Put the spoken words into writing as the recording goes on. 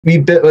we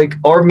built, like,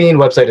 our main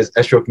website is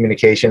Estro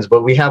Communications,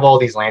 but we have all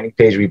these landing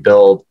page we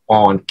build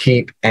on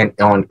Keep and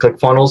on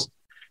ClickFunnels.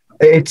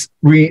 It's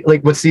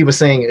like what Steve was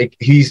saying, like,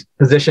 he's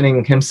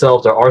positioning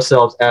himself or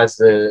ourselves as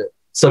the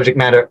subject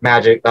matter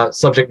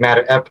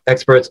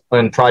experts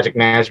in project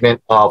management,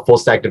 full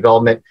stack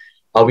development.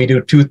 We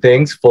do two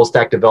things: full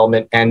stack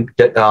development and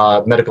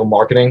medical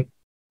marketing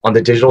on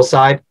the digital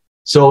side.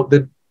 So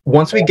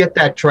once we get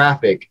that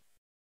traffic,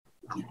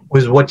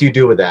 was what do you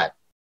do with that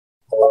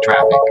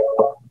traffic?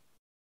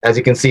 As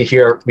you can see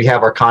here, we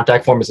have our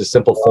contact form as a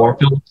simple form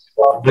fill.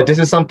 But this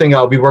is something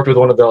we worked with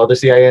one of the other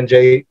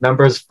CINJ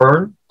members,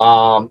 Fern.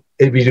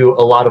 We do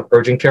a lot of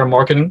urgent care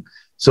marketing.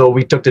 So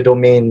we took the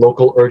domain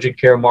local urgent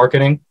care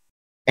marketing.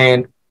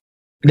 And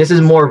this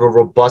is more of a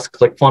robust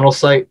ClickFunnels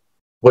site,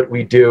 what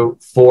we do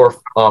for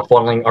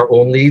funneling our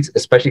own leads,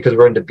 especially because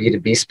we're in the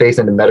B2B space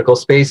and the medical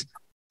space.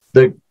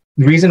 The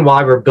reason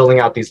why we're building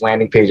out these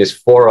landing pages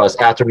for us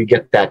after we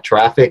get that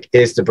traffic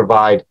is to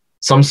provide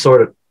some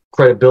sort of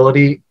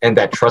credibility and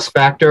that trust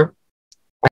factor